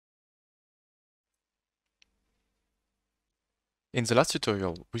In the last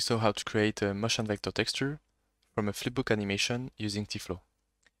tutorial, we saw how to create a motion vector texture from a flipbook animation using TFlow.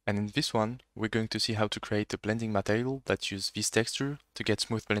 And in this one, we're going to see how to create a blending material that uses this texture to get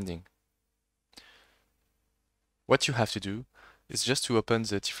smooth blending. What you have to do is just to open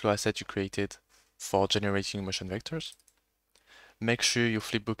the TFlow asset you created for generating motion vectors. Make sure your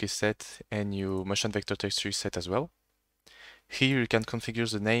flipbook is set and your motion vector texture is set as well. Here you can configure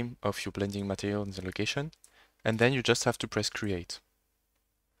the name of your blending material in the location, and then you just have to press create.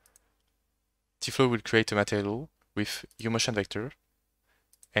 TFlow will create a material with your motion vector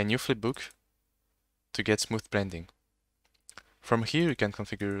and your flipbook to get smooth blending. From here you can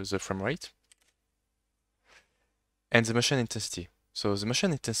configure the frame rate and the motion intensity. So the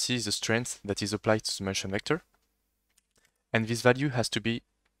motion intensity is the strength that is applied to the motion vector, and this value has to be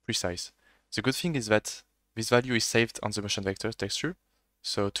precise. The good thing is that this value is saved on the motion vector texture,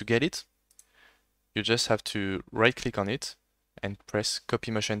 so to get it, you just have to right-click on it and press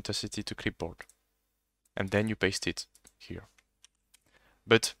copy motion intensity to clipboard, and then you paste it here.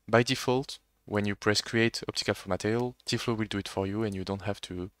 But by default, when you press create optical flow material, TFlow will do it for you and you don't have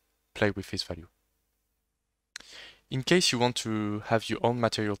to play with this value. In case you want to have your own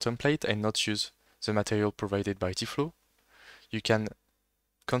material template and not use the material provided by TFlow, you can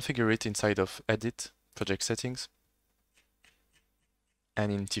configure it inside of Edit, Project Settings,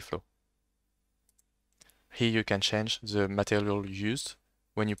 and in TFlow. Here you can change the material used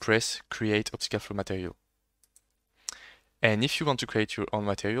when you press create optical flow material. And if you want to create your own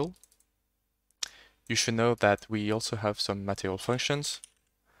material, you should know that we also have some material functions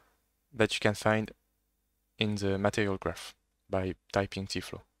that you can find in the material graph by typing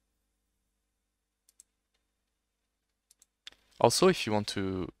TFlow. Also, if you want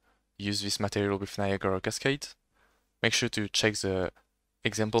to use this material with Niagara Cascade, make sure to check the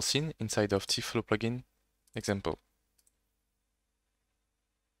example scene inside of TFlow plugin example.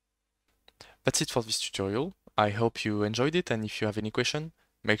 That's it for this tutorial. I hope you enjoyed it, and if you have any question,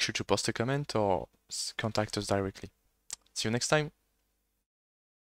 make sure to post a comment or contact us directly. See you next time.